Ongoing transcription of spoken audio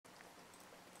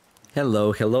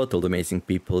Hello to all the amazing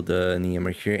people, the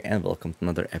Neamer here, and welcome to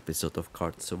another episode of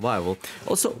Card Survival.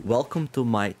 Also, welcome to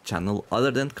my channel. Other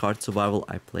than Card Survival,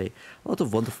 I play a lot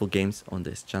of wonderful games on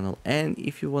this channel, and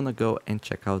if you wanna go and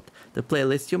check out the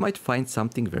playlist, you might find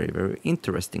something very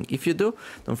interesting. If you do,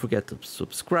 don't forget to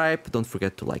subscribe, don't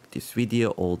forget to like this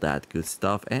video, all that good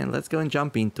stuff, and let's go and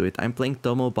jump into it. I'm playing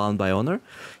Tomoe Bound by Honor.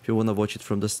 If you wanna watch it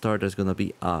from the start, there's gonna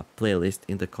be a playlist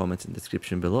in the comments and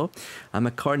description below. I'm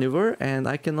a carnivore, and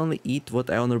I can only eat what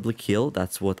I honorably kill.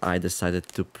 That's what I decided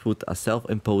to put a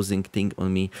self-imposing thing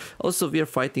on me. Also, we are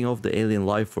fighting off the alien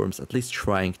life forms, at least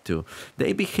trying to.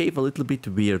 They behave a little bit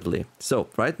weirdly. So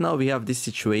right now we have this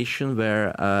situation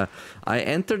where I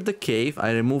entered the cave,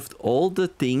 I removed all the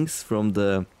things from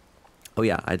the... Oh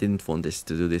yeah, I didn't want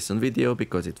to do this on video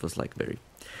because it was like very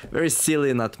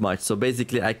silly, not much. So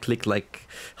basically I clicked like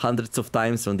hundreds of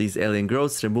times on these alien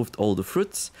growths, removed all the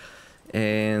fruits.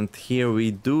 And here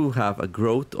we do have a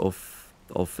growth of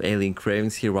alien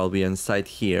cravings here while we are inside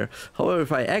here. However,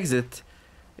 if I exit,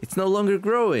 it's no longer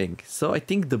growing. So I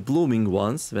think the blooming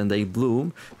ones, when they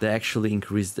bloom, they actually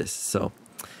increase this. So,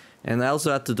 and I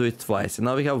also had to do it twice. And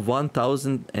now we have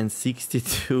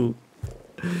 1062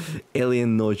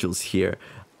 alien nodules here.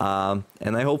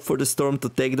 And I hope for the storm to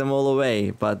take them all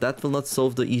away. But that will not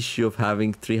solve the issue of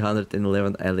having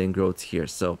 311 alien growths here.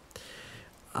 So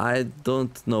I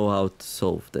don't know how to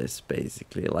solve this,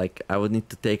 basically. Like, I would need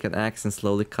to take an axe and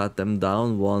slowly cut them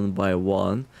down one by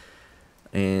one.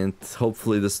 And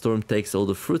hopefully the storm takes all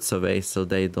the fruits away so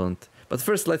they don't... But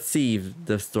first, let's see if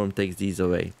the storm takes these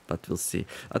away. But we'll see.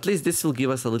 At least this will give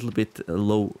us a little bit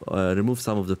remove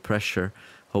some of the pressure,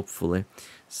 hopefully.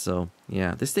 So,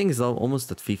 yeah. This thing is almost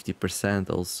at 50%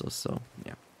 also, so,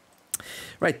 yeah.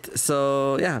 Right,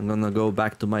 so yeah, I'm gonna go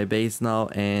back to my base now,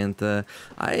 and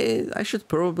I should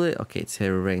probably... Okay, it's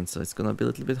heavy rain, so it's gonna be a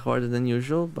little bit harder than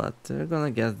usual, but we're gonna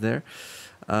get there.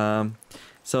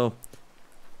 So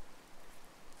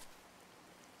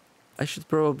I should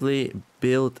probably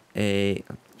build a...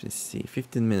 Let's see,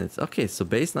 15 minutes. Okay, so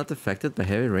base not affected by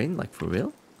heavy rain, like for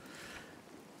real?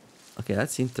 Okay,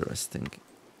 that's interesting.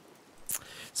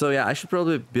 So yeah, I should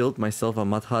probably build myself a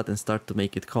mud hut and start to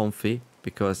make it comfy,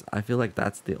 because I feel like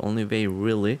that's the only way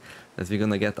really that we're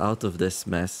gonna get out of this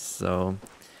mess. So,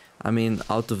 I mean,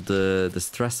 out of the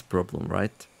stress problem,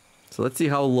 right? So let's see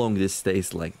how long this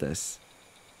stays like this.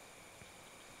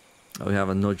 Oh, we have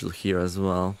a nodule here as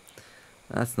well.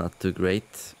 That's not too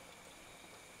great.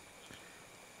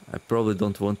 I probably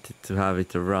don't want it to have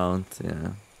it around.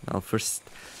 Yeah. Well, first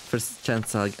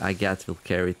chance I get will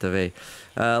carry it away.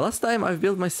 Last time I've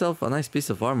built myself a nice piece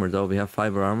of armor though. We have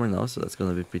fiber armor now, so that's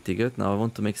gonna be pretty good. Now I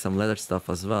want to make some leather stuff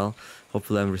as well.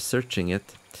 Hopefully I'm researching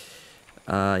it.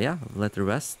 Yeah, leather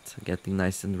vest, getting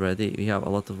nice and ready. We have a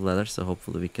lot of leather, so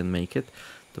hopefully we can make it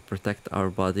to protect our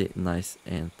body nice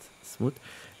and smooth.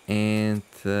 And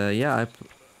yeah,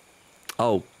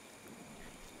 oh.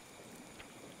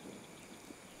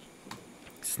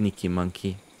 Sneaky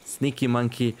monkey. Sneaky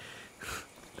monkey.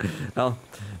 Oh,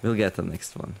 we'll get the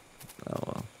next one. Oh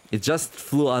well. It just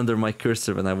flew under my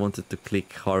cursor when I wanted to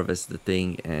click harvest the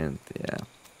thing, and yeah.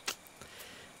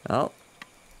 Well,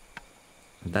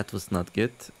 that was not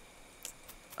good.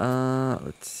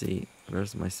 Let's see.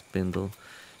 Where's my spindle?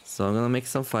 So I'm gonna make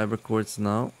some fiber cords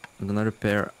now. I'm gonna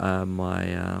repair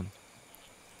my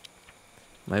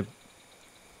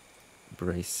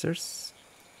bracers.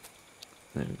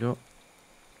 There we go.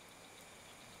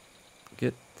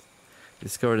 Good.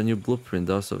 Discovered a new blueprint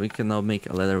though, so we can now make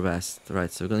a leather vest.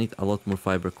 Right, so we're gonna need a lot more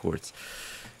fiber cords.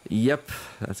 Yep,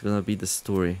 that's gonna be the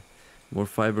story. More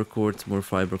fiber cords, more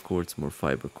fiber cords, more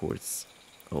fiber cords.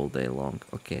 All day long.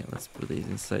 Okay, let's put these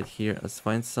inside here. Let's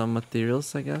find some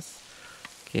materials, I guess.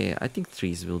 Okay, I think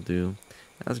trees will do.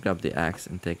 Let's grab the axe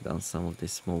and take down some of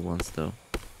these small ones though.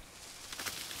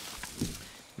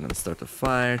 I'm gonna start a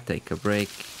fire, take a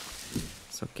break.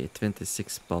 It's okay,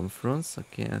 26 palm fronds.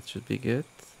 Okay, that should be good.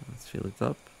 Let's fill it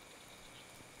up.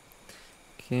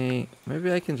 Okay,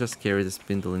 maybe I can just carry the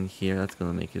spindle in here. That's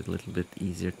gonna make it a little bit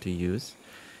easier to use.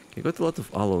 Okay, got a lot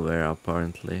of aloe vera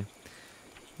apparently.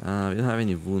 We don't have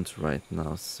any wounds right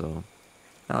now, so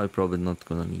I'm probably not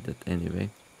gonna need it anyway.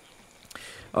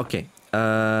 Okay,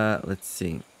 let's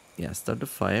see. Yeah, start the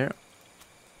fire.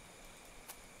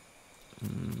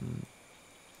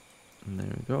 There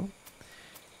we go.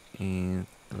 And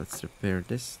let's repair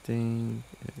this thing.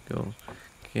 There we go.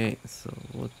 Okay, so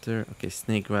water. Okay,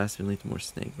 snake grass. We'll need more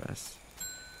snake grass.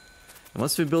 And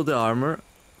once we build the armor,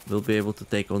 we'll be able to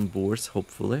take on boars,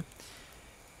 hopefully.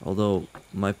 Although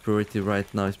my priority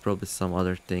right now is probably some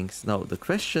other things. Now the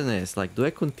question is, like, do I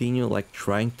continue like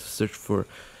trying to search for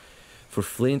for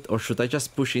flint, or should I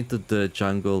just push into the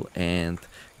jungle and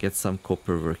get some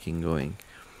copper working going?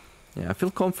 Yeah, I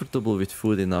feel comfortable with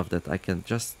food enough that I can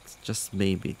just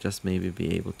maybe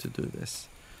be able to do this.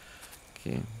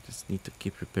 Okay, just need to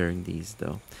keep repairing these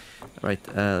though. Right,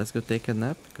 let's go take a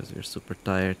nap because we're super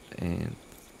tired. And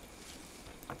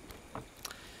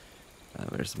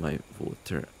where's my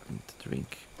water? I need to drink.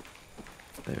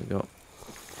 There we go.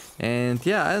 And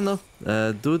yeah, I don't know.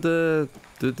 Do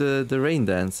the rain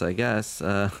dance, I guess.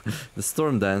 The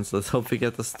storm dance. Let's hope we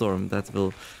get a storm. That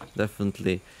will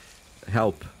definitely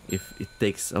help if it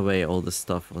takes away all the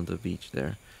stuff on the beach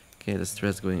there. Okay, the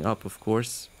stress going up, of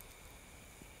course.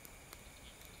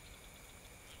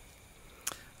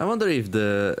 I wonder if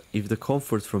the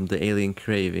comfort from the alien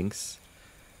cravings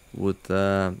would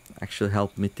actually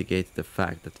help mitigate the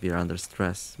fact that we are under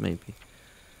stress, maybe.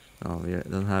 Oh, we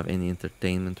don't have any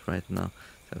entertainment right now.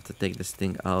 So I have to take this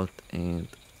thing out and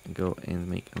go and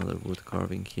make another wood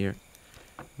carving here.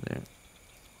 There.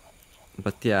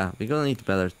 But yeah, we're gonna need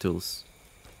better tools.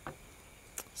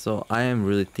 So I am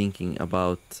really thinking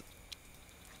about...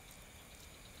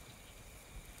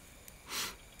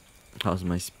 How's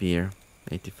my spear?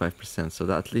 85%, so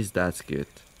that, at least that's good.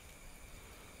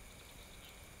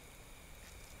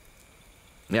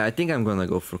 Yeah, I think I'm gonna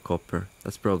go for copper.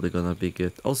 That's probably gonna be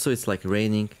good. Also, it's like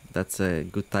raining. That's a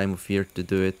good time of year to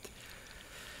do it.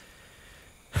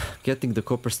 Getting the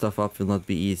copper stuff up will not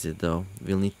be easy though.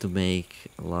 We'll need to make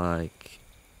like...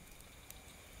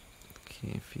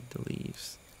 Okay, feed the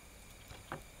leaves.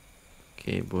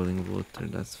 Okay, boiling water,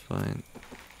 that's fine.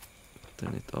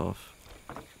 Turn it off.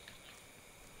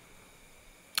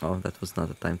 Oh, that was not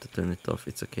the time to turn it off.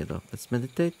 It's okay though. Let's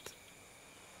meditate.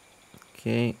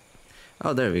 Okay.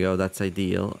 Oh, there we go. That's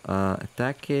ideal.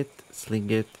 Attack it,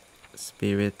 sling it,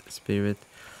 spirit.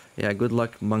 Yeah, good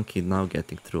luck, monkey, now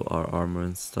getting through our armor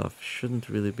and stuff. Shouldn't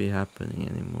really be happening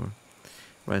anymore.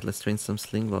 Right, let's train some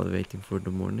sling while waiting for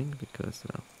the morning because,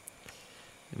 well,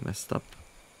 we messed up.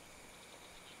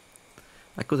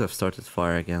 I could have started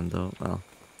fire again though. Well,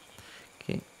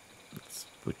 okay. Let's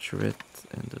butcher it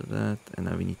and do that. And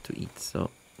now we need to eat,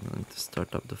 so I need to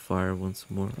start up the fire once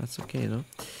more. That's okay though.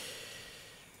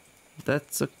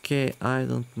 That's okay, I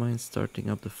don't mind starting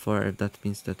up the fire if that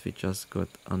means that we just got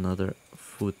another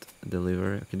food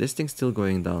delivery. Okay, this thing's still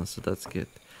going down, so that's good.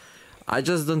 I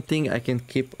just don't think I can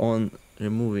keep on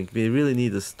removing. We really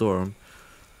need a storm.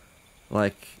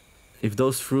 Like, if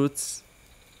those fruits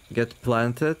get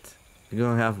planted, we're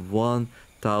gonna have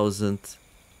 1,000...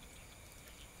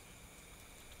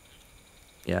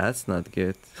 Yeah, that's not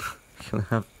good. We're gonna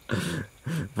have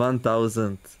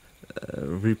 1,000...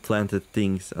 replanted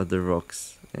things at the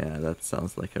rocks. Yeah, that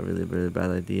sounds like a really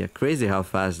bad idea. Crazy how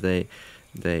fast they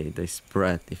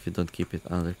spread if you don't keep it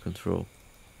under control.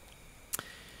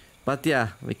 But yeah,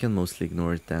 we can mostly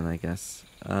ignore it then, I guess.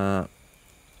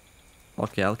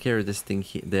 Okay, I'll carry this thing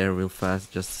there real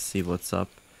fast just to see what's up.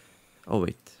 Oh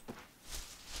wait,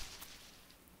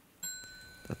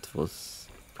 that was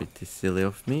pretty silly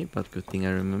of me, but good thing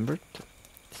I remembered.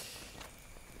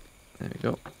 There we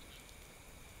go.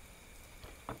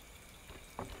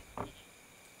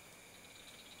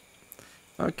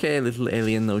 Okay, little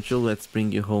alien nodule, let's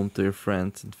bring you home to your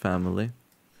friends and family.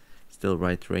 Still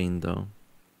right rain though.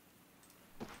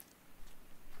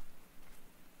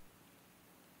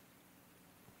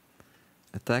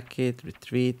 Attack it,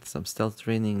 retreat, some stealth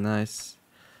training, nice.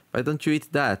 Why don't you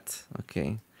eat that?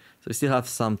 Okay, so we still have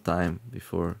some time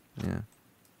before, yeah,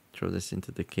 throw this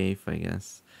into the cave, I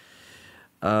guess.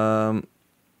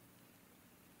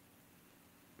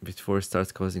 Before it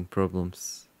starts causing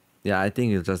problems. Yeah, I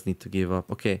think you'll just need to give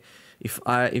up. Okay, if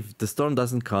the storm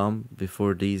doesn't come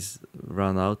before these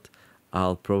run out,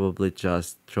 I'll probably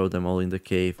just throw them all in the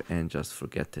cave and just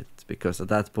forget it. Because at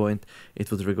that point,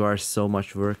 it would require so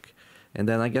much work. And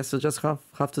then I guess we'll just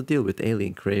have to deal with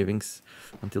alien cravings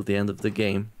until the end of the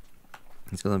game.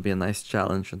 It's gonna be a nice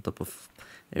challenge on top of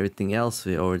everything else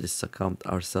we already succumbed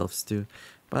ourselves to.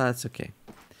 But that's okay.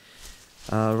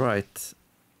 Right.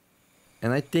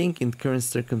 And I think in current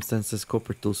circumstances,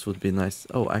 copper tools would be nice.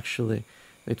 Oh, actually,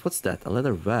 wait, what's that? A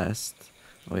leather vest?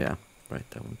 Oh yeah, right,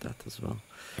 I want that as well.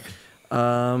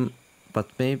 But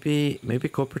maybe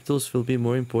copper tools will be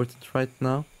more important right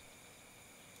now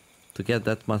to get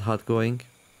that mud hut going.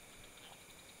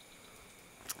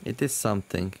 It is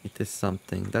something. It is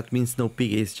something. That means no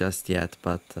piggies just yet,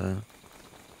 but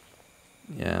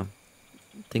yeah,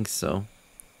 I think so.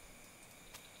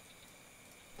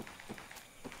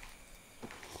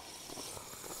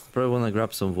 Probably wanna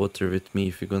grab some water with me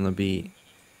if you're gonna be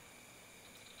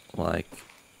like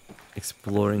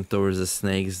exploring towards the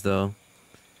snakes though.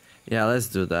 Yeah, let's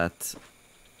do that.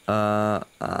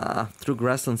 Through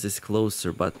grasslands is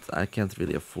closer, but I can't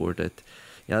really afford it.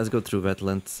 Yeah, let's go through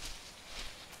wetlands.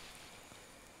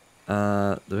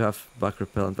 Do we have bug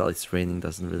repellent? Well, it's raining,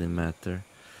 doesn't really matter.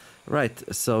 Right,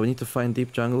 so we need to find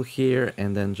deep jungle here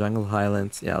and then jungle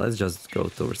highlands. Yeah, let's just go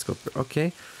towards copper.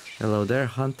 Okay, hello there,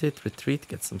 hunt it, retreat,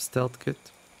 get some stealth, good.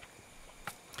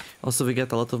 Also, we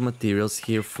get a lot of materials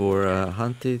here for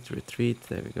hunt it, retreat,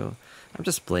 there we go. I'm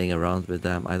just playing around with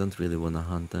them, I don't really want to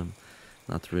hunt them.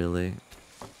 Not really.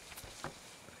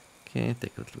 Okay,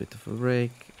 take a little bit of a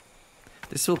break.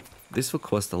 This will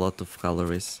cost a lot of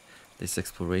calories, this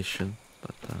exploration,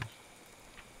 but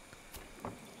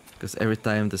because every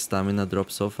time the stamina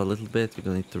drops off a little bit, you're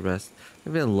gonna need to rest.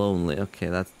 Maybe I'm lonely. Okay,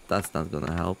 that's not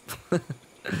gonna help.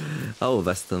 Oh,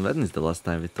 Weston. When is the last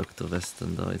time we talked to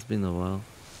Weston though? It's been a while.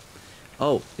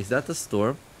 Oh, is that a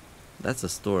storm? That's a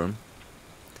storm.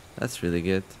 That's really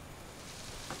good.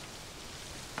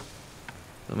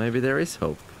 So maybe there is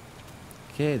hope.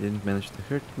 Okay, didn't manage to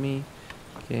hurt me.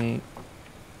 Okay.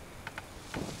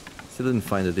 Still didn't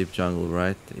find the deep jungle,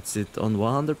 right? It's it on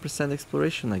 100%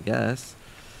 exploration, I guess.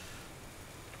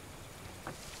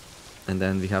 And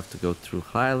then we have to go through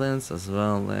highlands as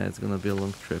well. It's gonna be a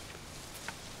long trip.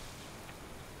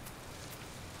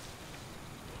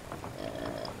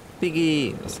 Piggy!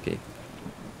 Escape.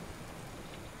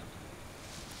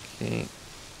 Okay.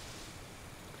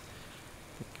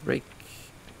 Take a break.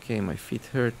 Okay, my feet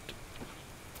hurt.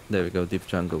 There we go, deep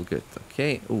jungle, good.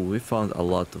 Okay, ooh, we found a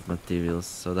lot of materials,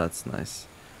 so that's nice.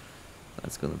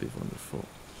 That's gonna be wonderful.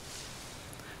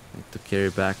 Need to carry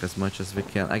back as much as we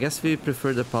can. I guess we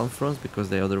prefer the palm fronds because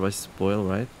they otherwise spoil,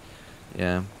 right?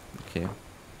 Yeah, okay.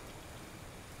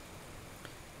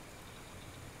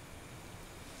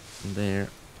 There,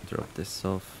 drop this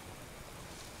off.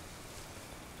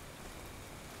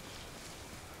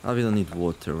 Oh, we don't need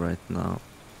water right now.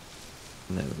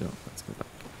 There we go, let's go back.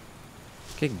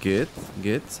 Okay, good,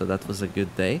 good. So that was a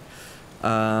good day.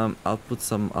 I'll put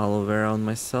some aloe vera on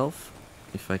myself.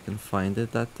 If I can find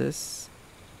it, that is.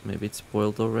 Maybe it's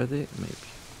spoiled already, maybe.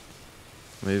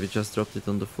 Maybe we just dropped it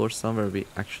on the floor somewhere. We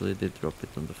actually did drop it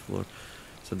on the floor.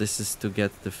 So this is to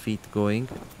get the feet going.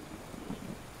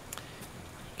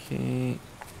 Okay,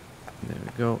 there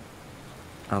we go.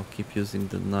 I'll keep using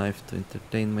the knife to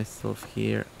entertain myself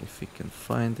here. If we can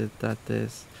find it, that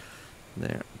is.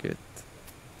 There, good.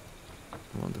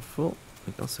 Wonderful.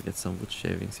 We can also get some wood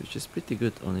shavings, which is pretty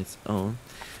good on its own.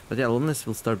 But yeah, loneliness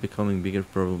will start becoming a bigger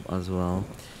problem as well.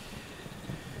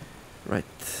 Right.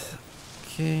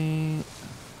 Okay.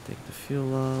 Take the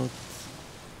fuel out.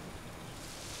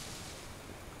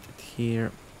 Put it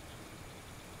here.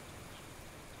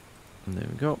 And there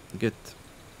we go. Good.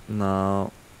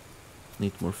 Now,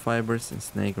 need more fibers and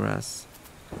snake grass.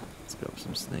 Let's grab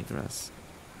some snake grass.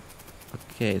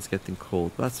 Okay, it's getting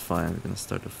cold. That's fine. We're gonna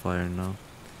start a fire now.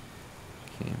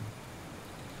 Okay.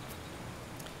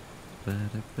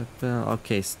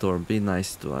 Okay, Storm, be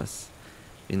nice to us.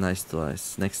 Be nice to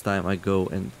us. Next time I go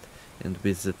and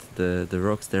visit the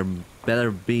rocks, there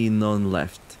better be none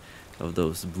left of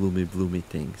those bloomy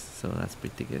things. So that's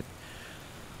pretty good.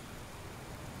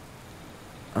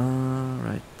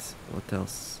 Right. What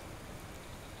else?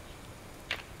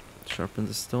 Sharpen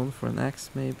the stone for an axe,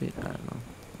 maybe? I don't know.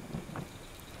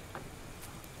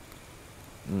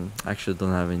 I actually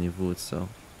don't have any wood, so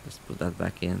just put that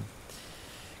back in.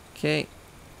 Okay.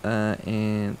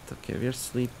 And okay, we're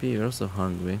sleepy, we're also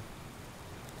hungry.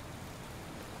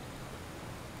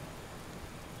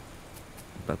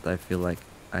 But I feel like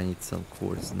I need some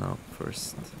cords now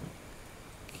first.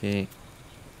 Okay.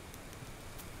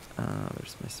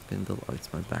 Where's my spindle? Oh,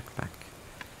 it's my backpack.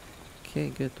 Okay,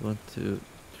 good. 1, 2,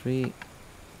 3.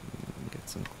 Get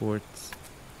some cords.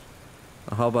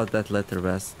 How about that leather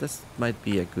vest? This might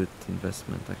be a good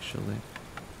investment, actually.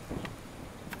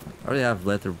 I already have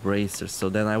leather bracers, so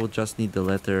then I would just need the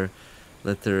leather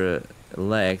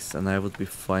legs, and I would be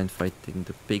fine fighting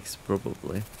the pigs,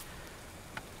 probably.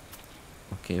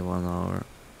 Okay, 1 hour.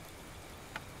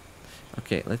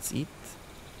 Okay, let's eat.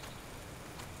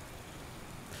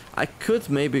 I could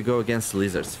maybe go against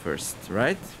lizards first,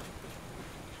 right?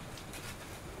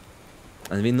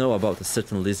 And we know about a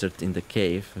certain lizard in the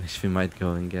cave, which we might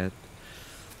go and get.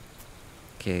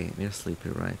 Okay, we're sleepy,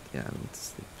 right? Yeah, I need to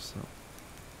sleep, so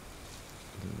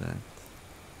do that.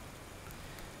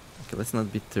 Okay, let's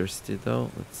not be thirsty though.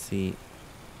 Let's see.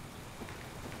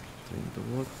 Drink the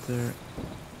water.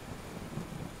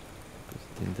 Put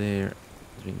it in there.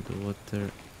 Drink the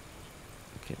water.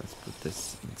 Okay, let's put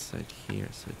this inside here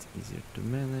so it's easier to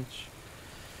manage.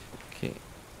 Okay.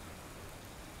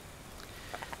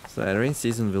 So the rain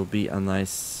season will be a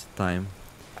nice time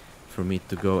for me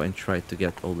to go and try to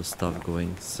get all the stuff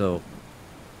going. So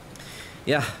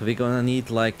yeah, we're gonna need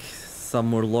like some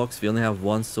more logs. We only have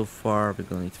 1 so far. We're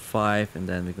gonna need 5, and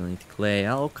then we're gonna need clay,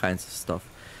 all kinds of stuff.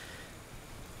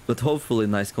 But hopefully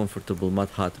nice comfortable mud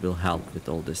hut will help with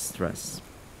all this stress.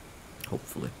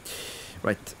 Hopefully.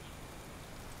 Right.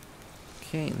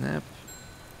 Okay, nap.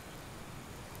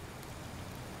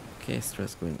 Okay,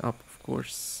 stress going up, of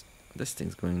course. This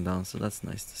thing's going down, so that's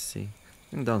nice to see.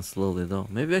 Going down slowly though.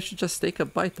 Maybe I should just take a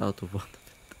bite out of one of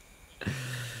it.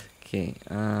 Okay,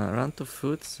 round of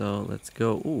food, so let's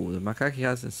go. Ooh, the macaque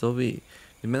has it, so we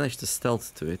managed to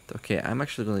stealth to it. Okay, I'm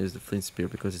actually gonna use the flint spear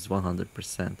because it's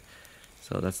 100%.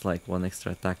 So that's like 1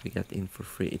 extra attack we get in for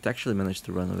free. It actually managed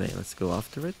to run away. Let's go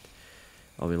after it.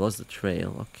 Oh, we lost the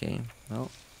trail. Okay,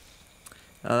 well,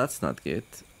 that's not good.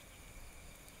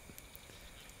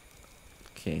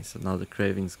 Okay, so now the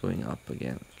craving's going up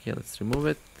again. Okay, let's remove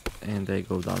it, and they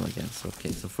go down again. So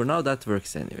okay, so for now that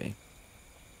works anyway.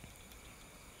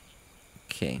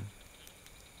 Okay.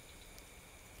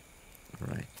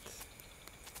 Right.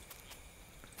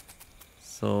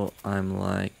 So I'm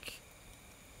like,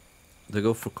 do I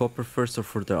go for copper first or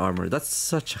for the armor? That's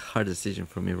such a hard decision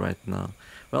for me right now.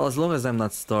 Well, as long as I'm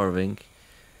not starving,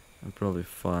 I'm probably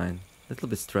fine. A little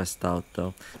bit stressed out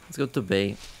though. Let's go to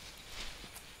Bay.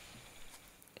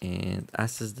 And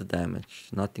assess the damage.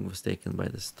 Nothing was taken by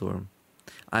the storm.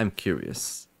 I'm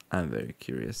curious. I'm very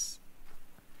curious.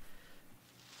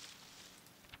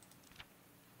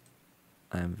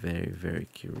 I'm very, very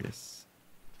curious.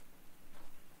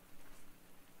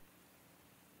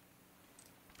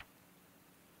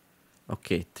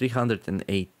 Okay,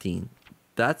 318.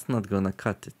 That's not gonna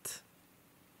cut it.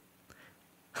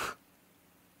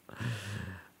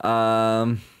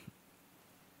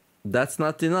 That's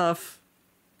not enough.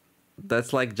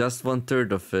 That's like just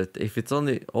 1/3 of it. If it's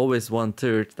only always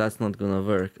 1/3, that's not gonna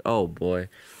work. Oh boy.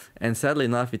 And sadly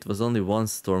enough, it was only 1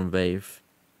 storm wave.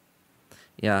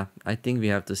 Yeah, I think we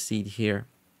have to seed here.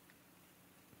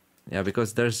 Yeah,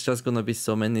 because there's just gonna be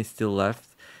so many still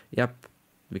left. Yep,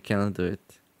 we cannot do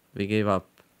it. We gave up.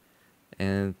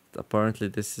 And apparently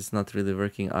this is not really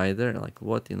working either. Like,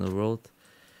 what in the world?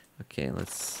 Okay,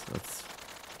 let's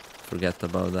forget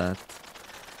about that.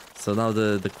 So now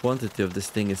the quantity of this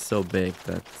thing is so big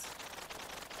that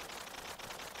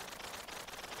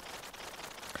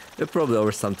we're probably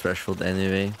over some threshold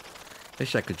anyway.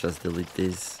 Wish I could just delete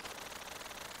these.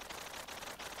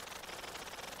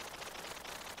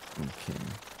 Okay.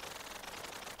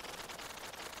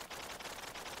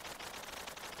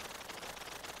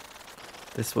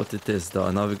 This is what it is though.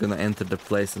 Now we're gonna enter the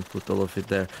place and put all of it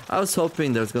there. I was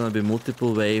hoping there's gonna be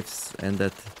multiple waves and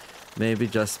that maybe,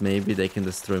 just maybe, they can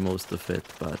destroy most of it,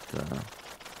 but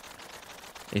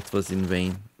it was in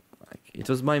vain. Like, it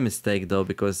was my mistake though,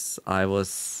 because I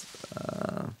was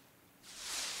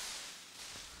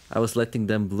letting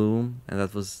them bloom, and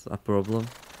that was a problem.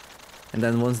 And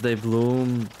then once they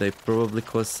bloom, they probably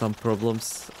caused some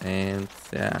problems, and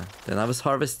yeah, then I was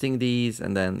harvesting these,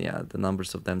 and then yeah, the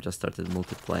numbers of them just started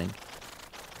multiplying.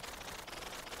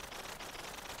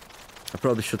 I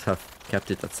probably should have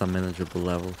kept it at some manageable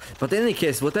level. But in any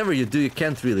case, whatever you do, you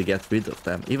can't really get rid of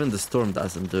them. Even the storm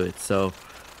doesn't do it, so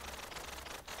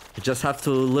you just have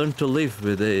to learn to live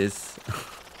with this.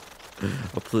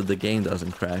 Hopefully the game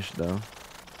doesn't crash though.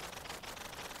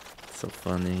 So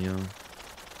funny, yo.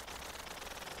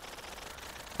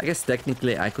 I guess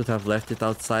technically I could have left it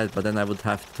outside, but then I would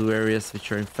have 2 areas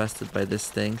which are infested by these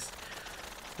things.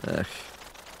 Ugh.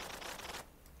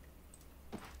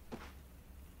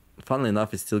 Funnily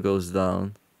enough, it still goes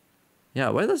down. Yeah,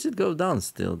 why does it go down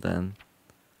still then?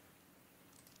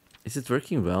 Is it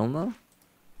working well now?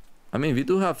 I mean, we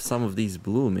do have some of these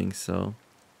blooming, so...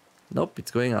 Nope,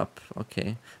 it's going up.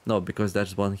 Okay. No, because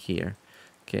there's one here.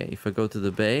 Okay, if I go to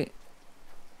the bay...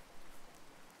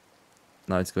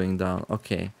 Now it's going down.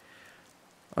 Okay.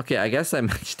 Okay, I guess I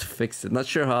managed to fix it. Not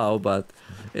sure how, but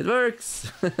it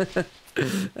works.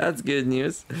 That's good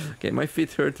news. Okay, my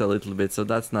feet hurt a little bit, so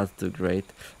that's not too great.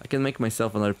 I can make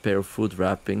myself another pair of food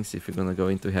wrappings if you're gonna go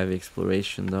into heavy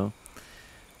exploration, though.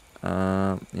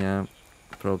 Yeah,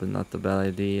 probably not a bad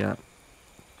idea.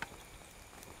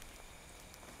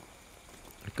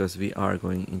 Because we are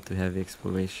going into heavy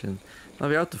exploration. Now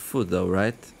we're out of food, though,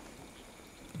 right?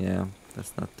 Yeah,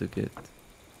 that's not too good.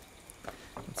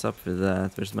 What's up with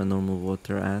that? Where's my normal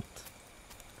water at?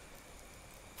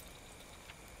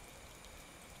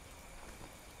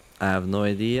 I have no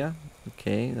idea.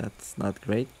 Okay, that's not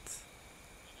great.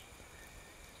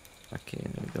 Okay,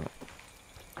 there we go.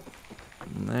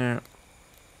 There.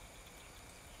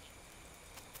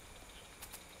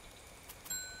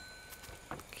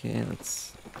 Okay,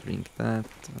 let's drink that.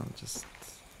 I'll just...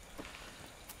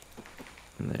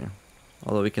 There.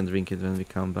 Although we can drink it when we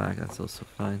come back, that's also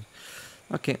fine.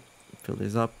 Okay, fill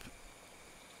this up.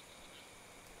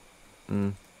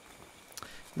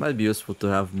 Might be useful to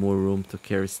have more room to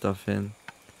carry stuff in.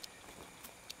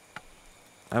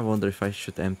 I wonder if I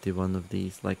should empty one of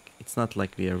these. Like, it's not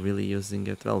like we are really using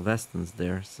it. Well, Weston's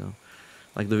there, so...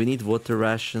 Like, do we need water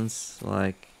rations?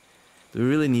 Like, do we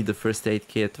really need the first aid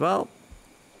kit? Well,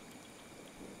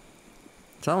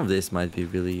 some of this might be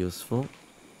really useful.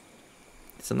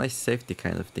 It's a nice safety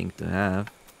kind of thing to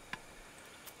have.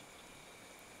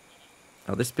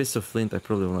 Oh, this piece of flint I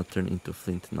probably want to turn into a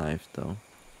flint knife, though.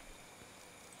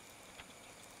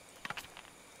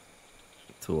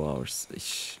 2 hours.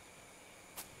 Ish.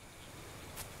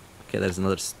 Okay, there's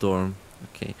another storm.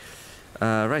 Okay.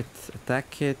 Right. Attack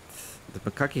kit. The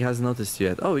macaque hasn't noticed you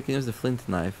yet. Oh, we can use the flint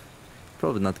knife.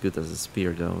 Probably not good as a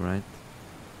spear, though, right?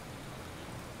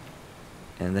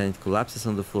 And then it collapses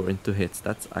on the floor in 2 hits.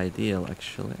 That's ideal,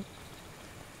 actually.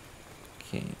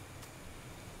 Okay.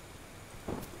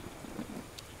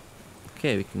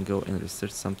 Okay, we can go and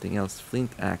research something else.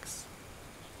 Flint axe.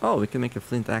 Oh, we can make a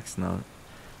flint axe now.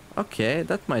 Okay,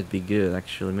 that might be good,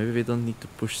 actually. Maybe we don't need to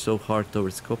push so hard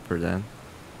towards copper, then.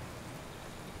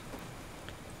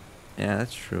 Yeah,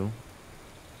 that's true.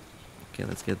 Okay,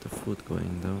 let's get the food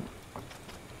going, though.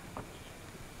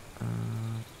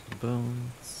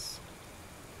 Bones.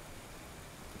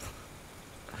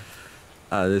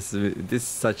 This is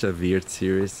such a weird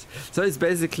series. So it's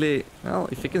basically, well,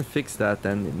 if you can fix that,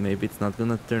 then maybe it's not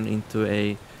gonna turn into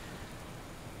a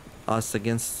us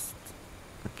against.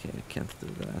 Okay, I can't do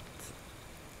that.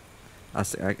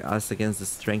 Us against the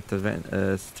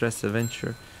stress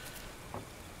adventure.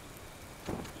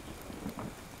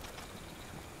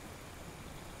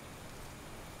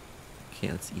 Okay,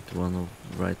 let's eat one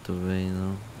right away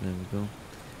now. There we go.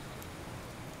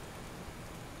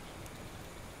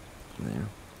 There.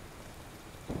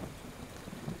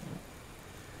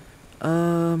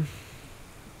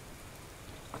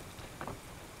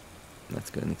 Let's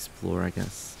go and explore, I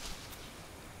guess.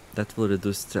 That will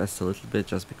reduce stress a little bit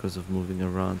just because of moving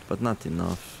around, but not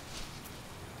enough.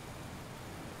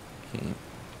 Okay.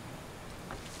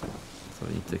 So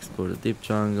we need to explore the deep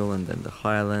jungle, and then the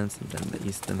highlands, and then the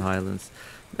eastern highlands.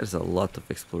 There's a lot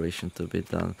of exploration to be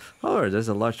done. However, there's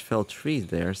a large felled tree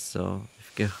there, so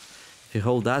if you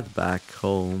hold that back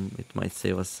home, it might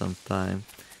save us some time.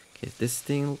 Okay, this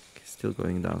thing is still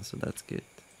going down, so that's good.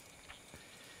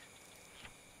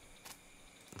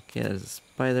 Okay, there's a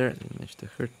spider. It didn't manage to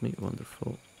hurt me.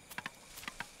 Wonderful.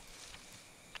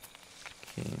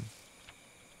 Okay.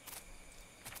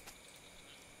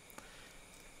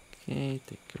 Okay,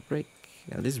 take a break.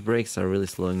 Yeah, these breaks are really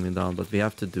slowing me down, but we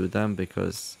have to do them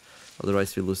because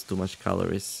otherwise we lose too much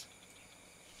calories.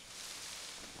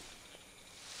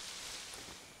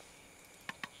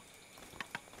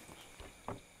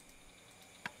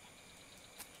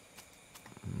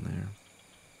 There.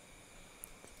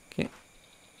 Okay.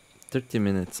 30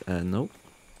 minutes. No.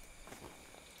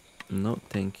 No,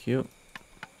 thank you.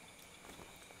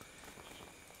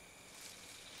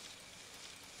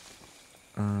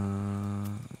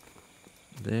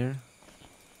 There.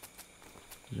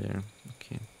 There.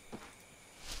 Okay.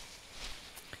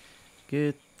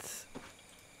 Good.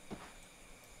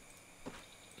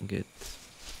 Good.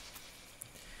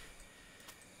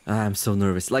 I'm so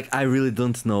nervous. Like, I really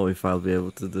don't know if I'll be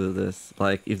able to do this.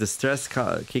 Like, if the stress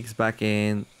kicks back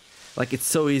in, like, it's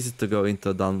so easy to go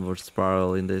into a downward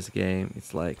spiral in this game.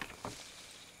 It's like,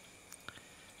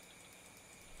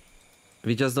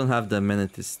 we just don't have the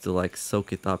amenities to, like,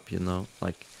 soak it up, you know?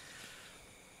 Like,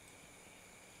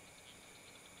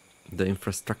 the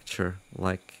infrastructure,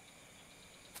 like...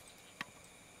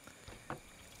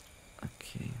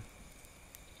 Okay.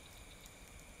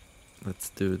 Let's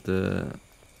do the...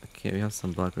 Okay, we have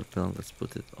some block repellent. Let's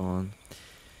put it on.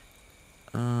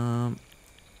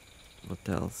 What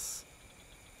else?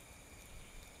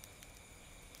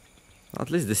 At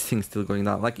least this thing's still going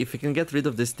down. Like, if you can get rid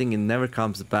of this thing, it never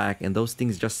comes back, and those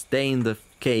things just stay in the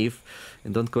cave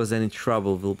and don't cause any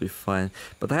trouble, we'll be fine.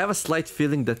 But I have a slight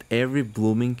feeling that every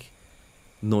blooming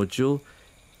nodule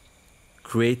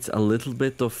creates a little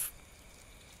bit of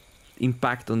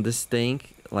impact on this thing,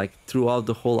 like throughout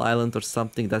the whole island or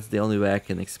something. That's the only way I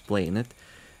can explain it.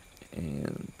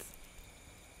 And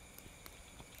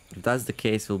if that's the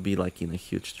case, we'll be like in a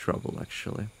huge trouble,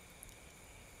 actually.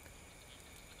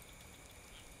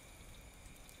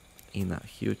 In a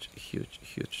huge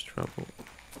trouble.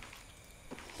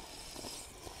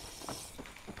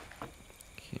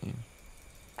 Okay.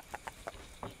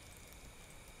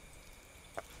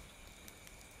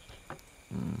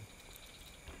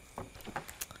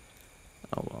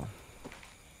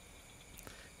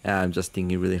 Yeah, I'm just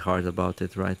thinking really hard about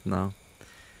it right now.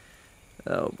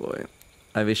 Oh boy.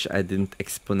 I wish I didn't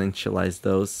exponentialize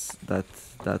those. That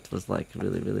was like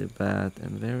really bad.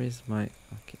 And where is my...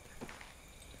 Okay.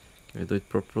 Can we do it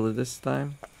properly this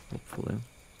time? Hopefully.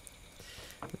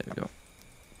 There we go.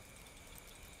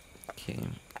 Okay.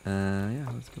 Yeah,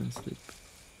 let's go and sleep.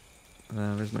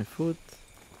 Where's my food?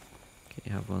 Okay,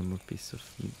 I have one more piece of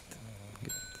meat.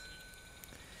 Good.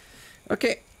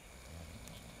 Okay.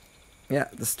 Yeah,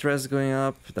 the stress going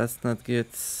up. That's not good.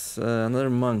 Another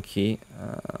monkey.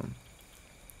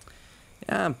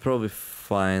 Yeah, I'm probably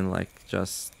fine. Like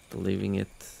just leaving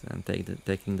it and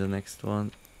taking the next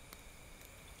one.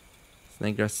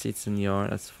 Snake grass seeds in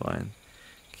yard. That's fine.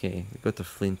 Okay, we got a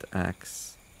flint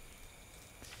axe.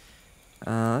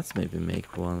 Let's maybe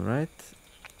make one, right?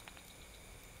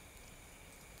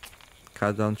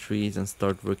 Cut down trees and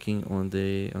start working on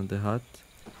the hut.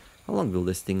 How long will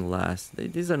this thing last?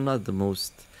 These are not the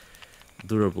most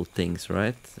durable things,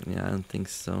 right? Yeah, I don't think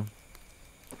so.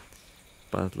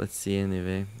 But let's see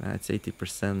anyway. It's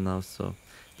 80% now, so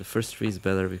the first tree is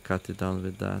better. We cut it down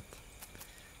with that.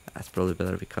 It's probably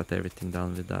better we cut everything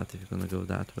down with that if you're gonna go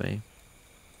that way.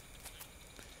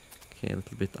 Okay, a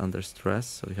little bit under stress,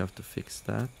 so we have to fix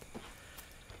that.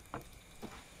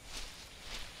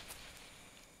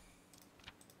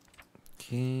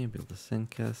 Okay, build a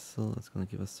sandcastle. That's gonna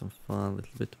give us some fun, a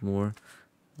little bit more.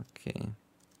 Okay.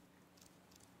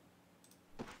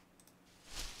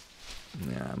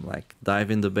 Yeah, I'm like,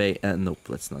 dive in the bay. Nope,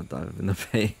 let's not dive in the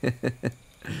bay.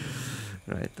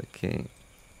 Right, okay.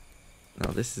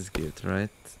 Now this is good, right?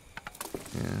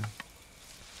 Yeah.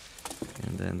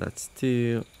 And then that's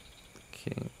 2.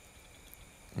 Okay.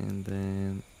 And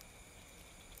then...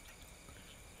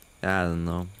 I don't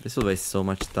know. This will waste so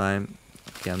much time.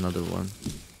 Okay, another one.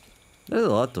 There's a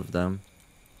lot of them.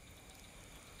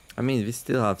 I mean, we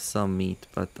still have some meat,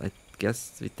 but I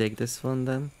guess we take this one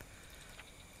then.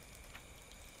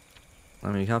 I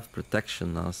mean, we have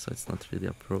protection now, so it's not really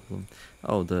a problem.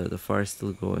 Oh, the fire is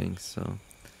still going, so...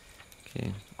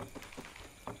 Okay.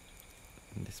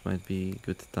 This might be a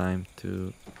good time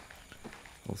to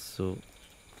also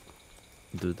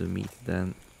do the meat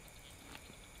then.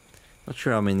 Not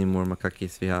sure how many more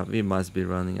macacos we have. We must be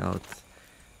running out.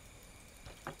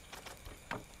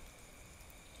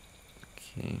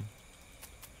 Okay.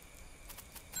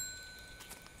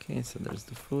 Okay, so there's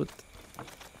the food.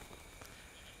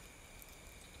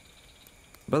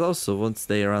 But also, once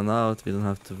they run out, we don't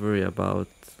have to worry about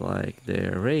like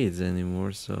their raids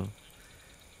anymore, so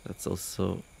that's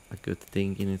also a good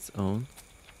thing in its own.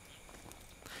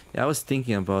 Yeah, I was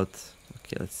thinking about...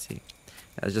 Okay, let's see.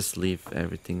 I'll just leave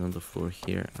everything on the floor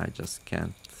here. I just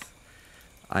can't.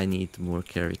 I need more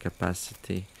carry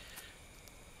capacity.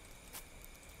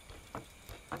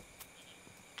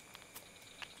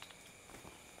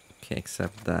 Okay,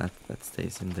 except that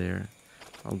stays in there.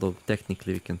 Although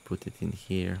technically we can put it in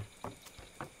here.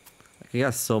 Like, we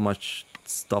got so much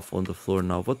stuff on the floor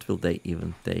now. What will they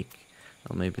even take?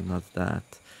 Well, maybe not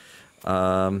that.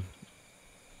 Well,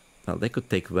 they could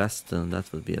take Western.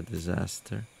 That would be a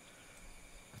disaster.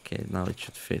 Okay, now it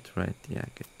should fit, right? Yeah,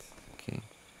 good. Okay.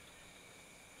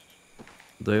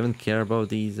 Do I even care about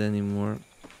these anymore?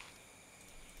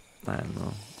 I don't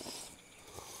know.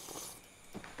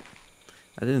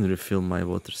 I didn't refill my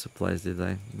water supplies, did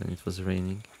I? When it was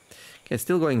raining. Okay,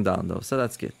 still going down though, so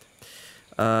that's good.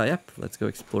 Yep, let's go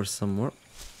explore some more.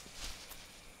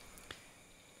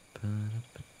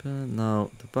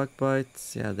 Now, the bug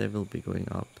bites, yeah, they will be going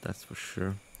up, that's for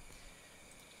sure.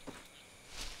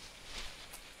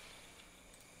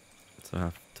 So I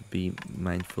have to be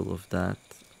mindful of that.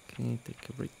 Okay, take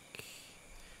a break.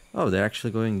 Oh, they're actually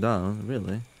going down,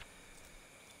 really?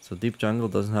 So deep jungle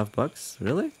doesn't have bugs,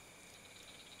 really?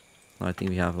 No, I think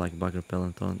we have like bug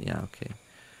repellent on. Yeah, okay.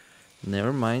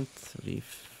 Never mind,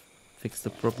 we've fixed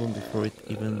the problem before it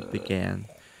even began.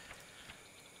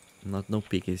 No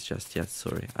piggies just yet,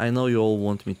 sorry. I know you all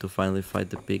want me to finally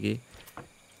fight the piggy,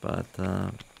 but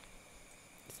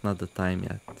it's not the time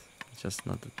yet. It's just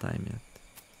not the time yet.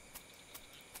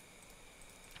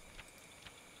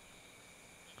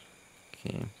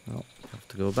 Okay, well, I have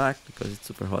to go back because it's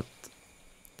super hot.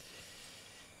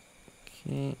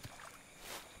 Okay,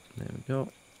 there we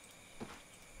go.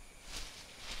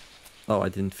 Oh, I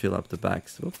didn't fill up the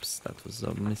bags. Oops, that was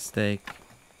a mistake.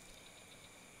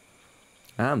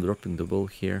 I'm dropping the ball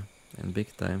here, and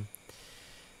big time.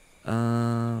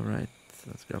 Right,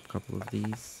 let's grab a couple of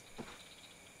these.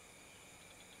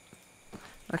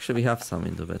 Actually, we have some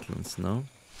in the wetlands, no?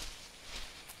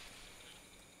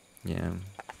 Yeah.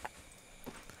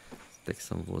 Let's take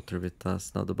some water with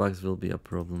us. Now the bugs will be a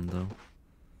problem though.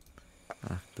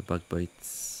 The the bug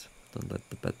bites. Don't let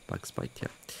the bad bugs bite you.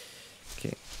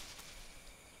 Okay.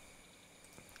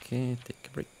 Okay, take a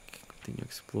break. Continue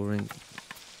exploring.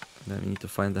 Then we need to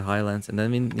find the highlands, and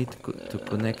then we need to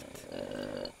connect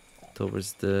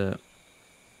towards the...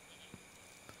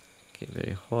 Okay,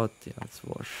 very hot. Yeah, let's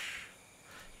wash.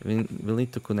 We'll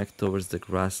need to connect towards the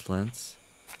grasslands,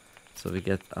 so we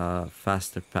get a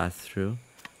faster path through.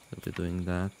 We'll be doing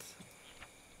that.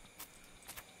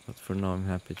 But for now, I'm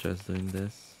happy just doing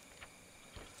this.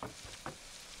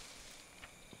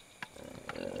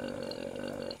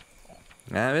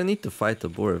 We need to fight the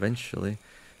boar eventually.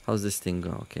 How's this thing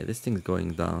go? Okay, this thing's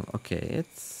going down. Okay, it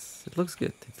looks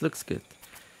good. It looks good.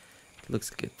 It looks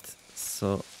good.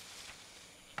 So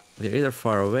we're either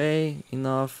far away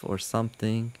enough or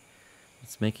something.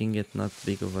 It's making it not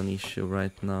big of an issue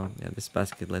right now. Yeah, this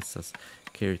basket lets us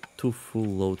carry 2 full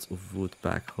loads of wood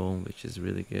back home, which is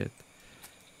really good.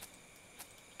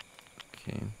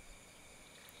 Okay.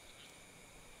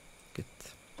 Good.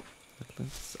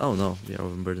 Oh no, we are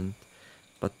overburdened.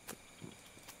 But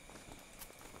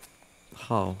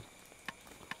how?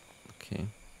 Okay.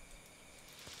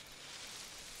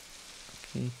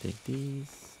 Okay, take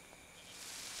these.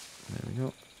 There we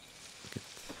go. Good.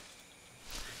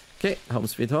 Okay, home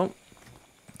sweet home.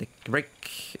 Take a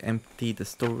break. Empty the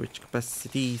storage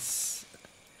capacities.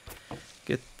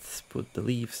 Good. Put the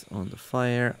leaves on the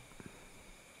fire.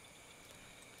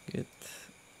 Good.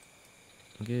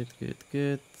 Good, good,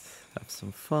 good. Have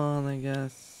some fun, I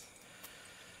guess.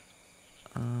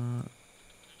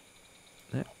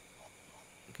 There.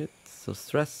 Good. So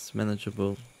stress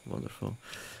manageable. Wonderful.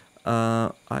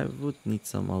 I would need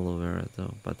some aloe vera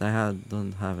though, but I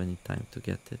don't have any time to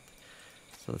get it.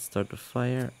 So let's start the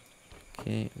fire.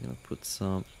 Okay, I'm gonna put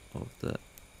some of the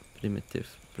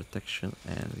primitive protection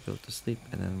and we go to sleep,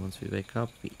 and then once we wake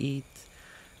up we eat,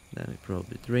 then we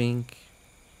probably drink.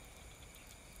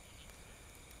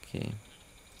 Okay.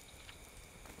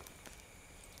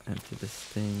 Empty this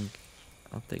thing.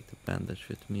 I'll take the bandage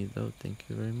with me though, thank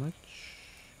you very much.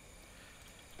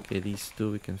 Okay, these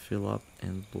two we can fill up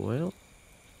and boil.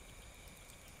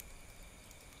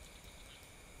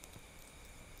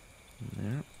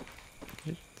 There.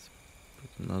 Good.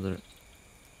 Put another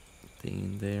thing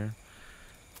in there.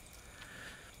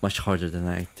 Much harder than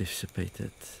I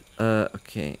anticipated.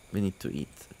 Okay, we need to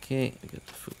eat. Okay, we got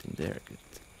the food in there. Good.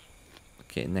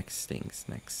 Okay, next things.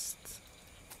 Next.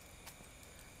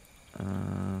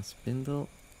 Spindle.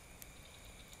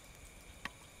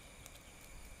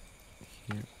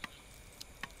 Here.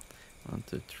 1,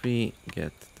 2, 3.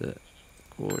 Get the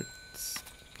quartz.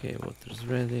 Okay, water's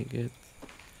ready. Good.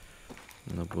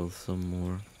 I'm gonna boil some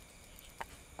more.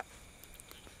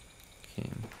 Okay.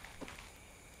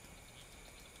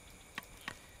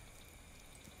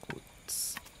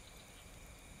 Quartz.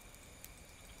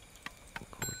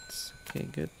 Quartz. Okay,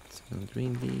 good. I'm gonna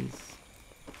drain these.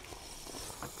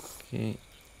 Okay.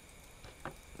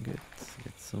 Good.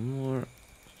 Get some more.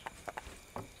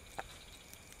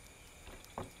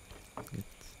 Good.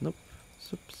 Nope.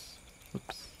 Oops.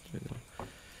 Oops. There we go.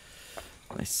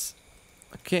 Nice.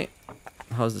 Okay.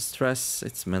 How's the stress?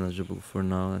 It's manageable for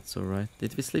now. That's alright.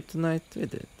 Did we sleep tonight? We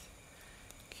did.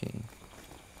 Okay.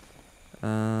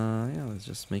 Yeah, let's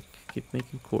just keep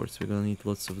making quartz. We're gonna need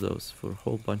lots of those for a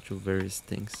whole bunch of various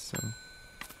things, so.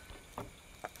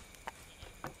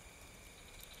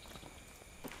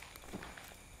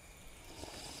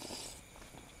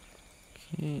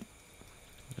 Okay,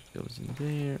 that goes in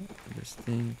there. This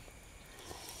thing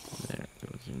there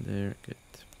goes in there. Good.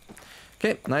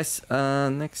 Okay, nice.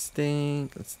 Next thing,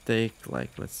 let's take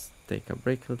a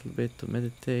break a little bit to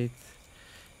meditate.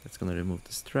 That's gonna remove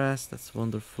the stress. That's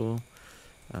wonderful.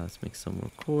 Let's make some more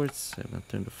quartz. I'm gonna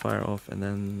turn the fire off, and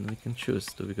then we can choose.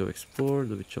 Do we go explore?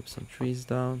 Do we chop some trees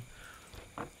down?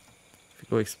 If we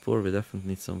go explore, we definitely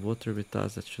need some water with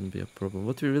us. That shouldn't be a problem.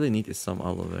 What we really need is some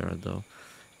aloe vera, though.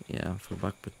 Yeah, for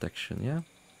bug protection, yeah?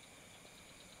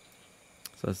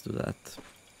 So let's do that.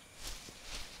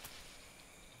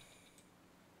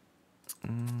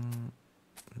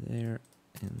 There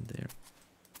and there.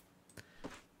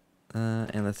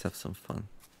 And let's have some fun.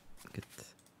 Good.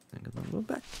 I'm gonna go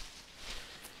back.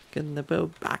 Gonna go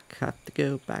back. Have to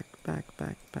go back. Bam,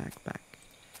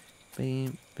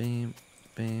 bam,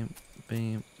 bam,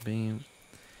 bam, bam.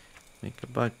 Make a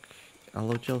bug.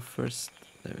 Aloe gel first.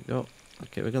 There we go.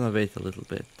 Okay, we're gonna wait a little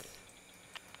bit.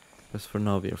 Because for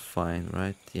now we're fine,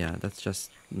 right? Yeah, that's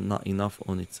just not enough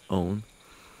on its own.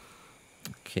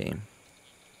 Okay.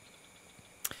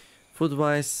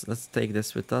 Food-wise, let's take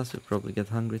this with us. We'll probably get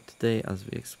hungry today as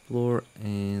we explore.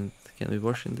 And can we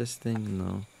wash in this thing?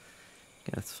 No.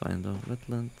 Okay, that's fine though.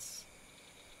 Wetlands.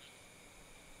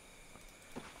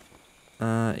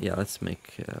 Yeah, let's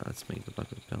make the bug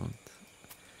repellent.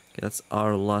 Okay, that's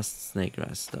our last snake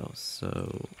grass though,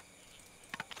 so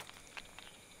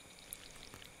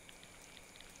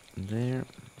there.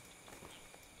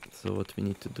 So what we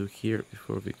need to do here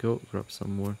before we go, grab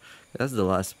some more. That's the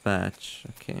last patch,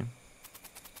 okay.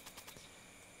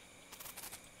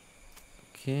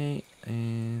 Okay,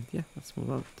 and yeah, let's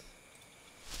move out.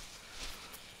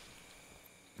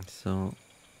 So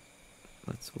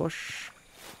let's wash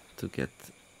to get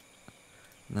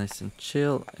nice and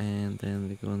chill, and then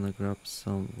we're gonna grab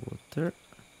some water.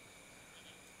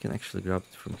 You can actually grab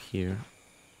it from here.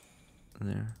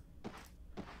 There.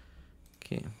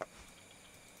 Okay.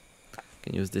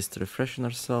 Can use this to refreshen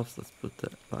ourselves. Let's put the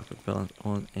bug repellent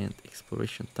on and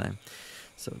exploration time.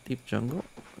 So deep jungle,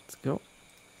 let's go.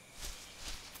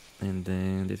 And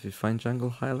then did we find jungle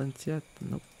highlands yet?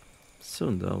 Nope.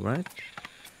 Soon though, right?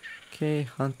 Okay,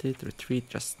 hunt it, retreat,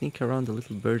 just sneak around the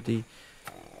little birdie.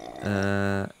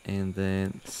 And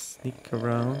then sneak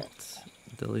around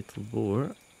the little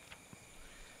boar.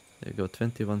 There you go,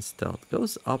 21 stealth.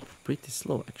 Goes up pretty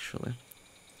slow actually.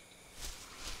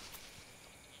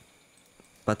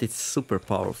 But it's super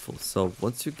powerful. So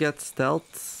once you get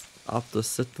stealth up to a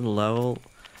certain level,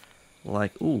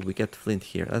 like, ooh, we get flint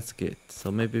here. That's good.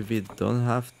 So maybe we don't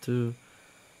have to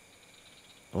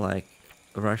like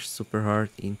rush super hard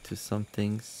into some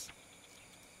things.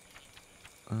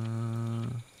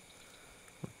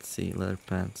 Let's see, leather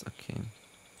pants. Okay.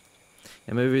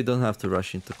 And maybe we don't have to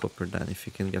rush into copper then if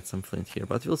you can get some flint here.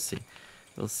 But we'll see.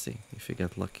 We'll see if you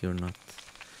get lucky or not.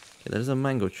 Okay, there's a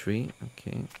mango tree.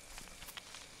 Okay.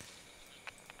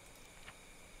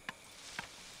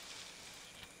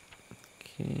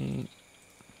 Okay.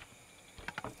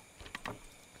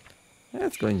 Yeah,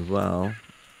 it's going well.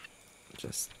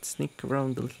 Just sneak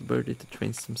around the little birdie to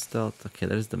train some stealth. Okay,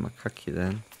 there's the macaque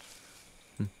then.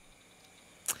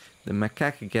 The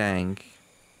macaque gang.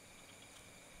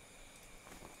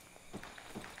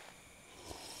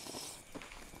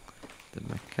 The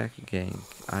macaque gang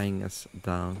eyeing us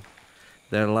down.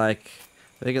 They're like,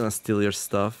 they're gonna steal your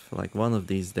stuff like one of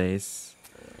these days.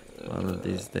 One of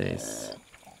these days.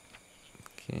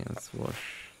 Okay, let's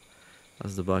wash.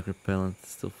 How's the bug repellent?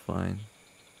 Still fine.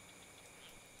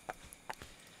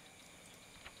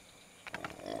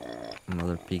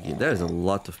 Another piggy. There's a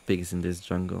lot of pigs in this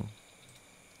jungle.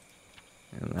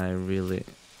 And I really...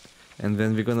 And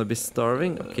then we're gonna be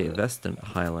starving? Okay, Western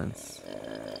Highlands.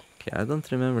 Okay, I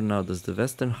don't remember now. Does the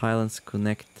Western Highlands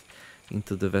connect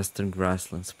into the Western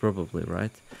Grasslands? Probably,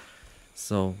 right?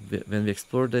 So, when we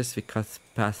explore this, we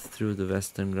pass through the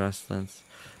Western Grasslands.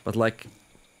 But like...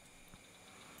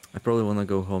 I probably wanna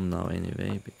go home now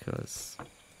anyway, because...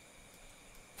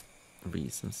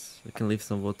 reasons. We can leave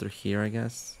some water here, I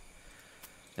guess.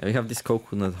 Yeah, we have these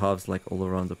coconut hubs like all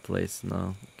around the place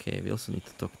now. Okay, we also need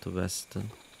to talk to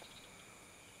Weston.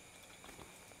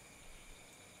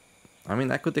 I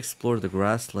mean, I could explore the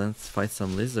grasslands, fight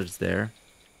some lizards there.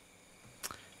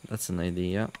 That's an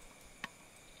idea.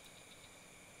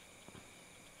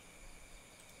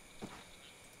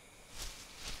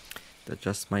 That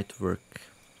just might work.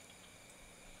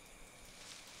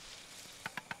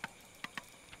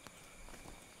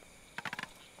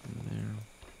 There.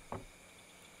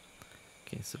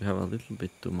 Okay, so we have a little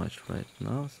bit too much right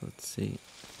now, so let's see.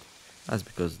 That's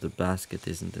because of the basket,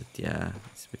 isn't it? Yeah,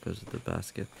 it's because of the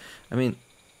basket. I mean,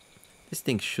 this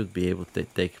thing should be able to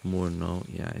take more, no?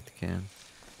 Yeah, it can.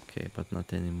 Okay, but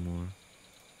not anymore.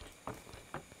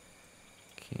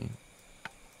 Okay.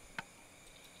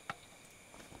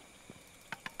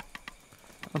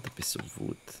 I want a piece of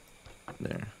wood.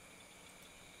 There.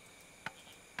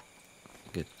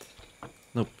 Good.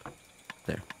 Nope.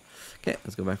 There. Okay,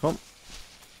 let's go back home.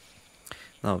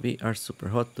 Now we are super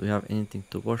hot. Do we have anything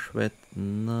to wash with?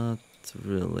 Not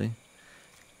really.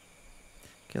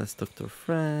 Okay, let's talk to our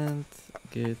friend.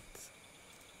 Good.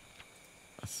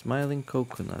 A smiling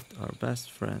coconut, our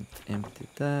best friend. Empty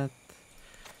that.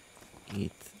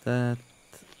 Eat that.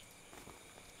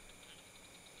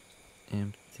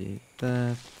 Empty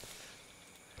that.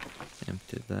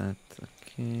 Empty that.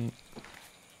 Okay.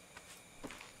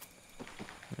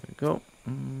 There we go.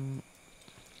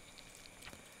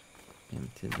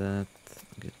 Empty that.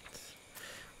 Good.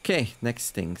 Okay,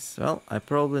 next things. Well, I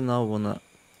probably now wanna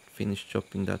finish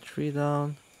chopping that tree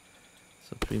down.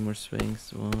 So 3 more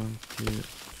swings. 1, 2,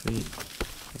 3.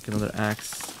 Make another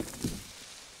axe.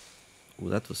 Ooh,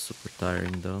 that was super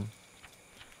tiring though.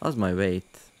 How's my weight?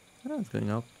 Ah, it's going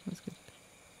up. That's good.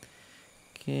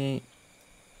 Okay.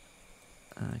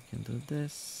 I can do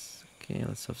this. Okay,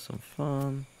 let's have some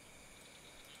fun.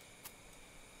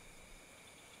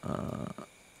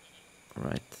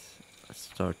 Right. Let's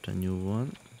start a new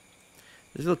one.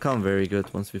 This will come very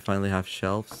good once we finally have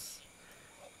shelves.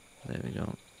 There we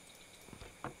go.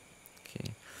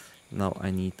 Okay, now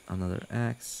I need another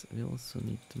axe. We also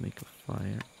need to make a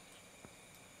fire.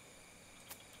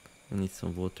 I need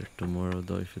some water tomorrow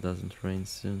though if it doesn't rain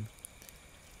soon.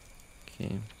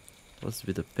 Okay, what's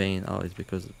with the pain? Oh, it's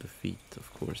because of the feet,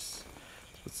 of course.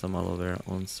 Put some aloe vera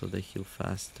on so they heal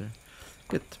faster.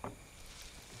 Good.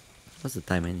 What's the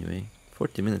time anyway?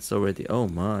 40 minutes already. Oh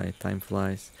my, time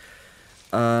flies.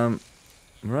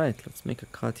 Right, let's make a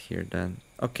cut here then.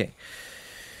 Okay.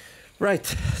 Right,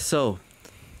 so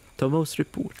Tomoe's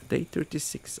report, day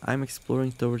 36. I'm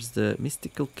exploring towards the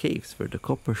mystical caves where the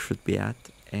copper should be at,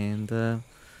 and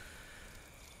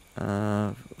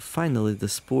finally the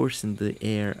spores in the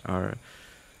air are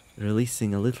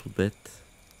releasing a little bit.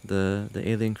 The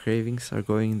alien cravings are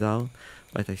going down,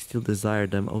 but I still desire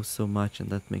them oh so much,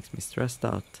 and that makes me stressed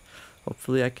out.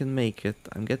 Hopefully I can make it.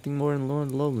 I'm getting more and more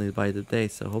lonely by the day,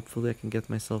 so hopefully I can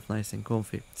get myself nice and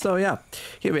comfy. So yeah,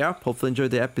 here we are. Hopefully enjoyed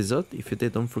the episode. If you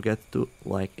did, don't forget to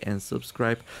like and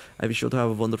subscribe. I wish you to have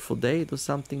a wonderful day. Do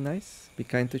something nice, be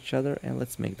kind to each other, and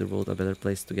let's make the world a better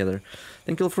place together.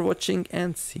 Thank you all for watching,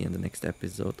 and see you in the next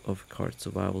episode of Card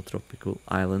Survival Tropical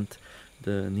Island.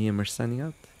 The Niemer signing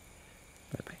out.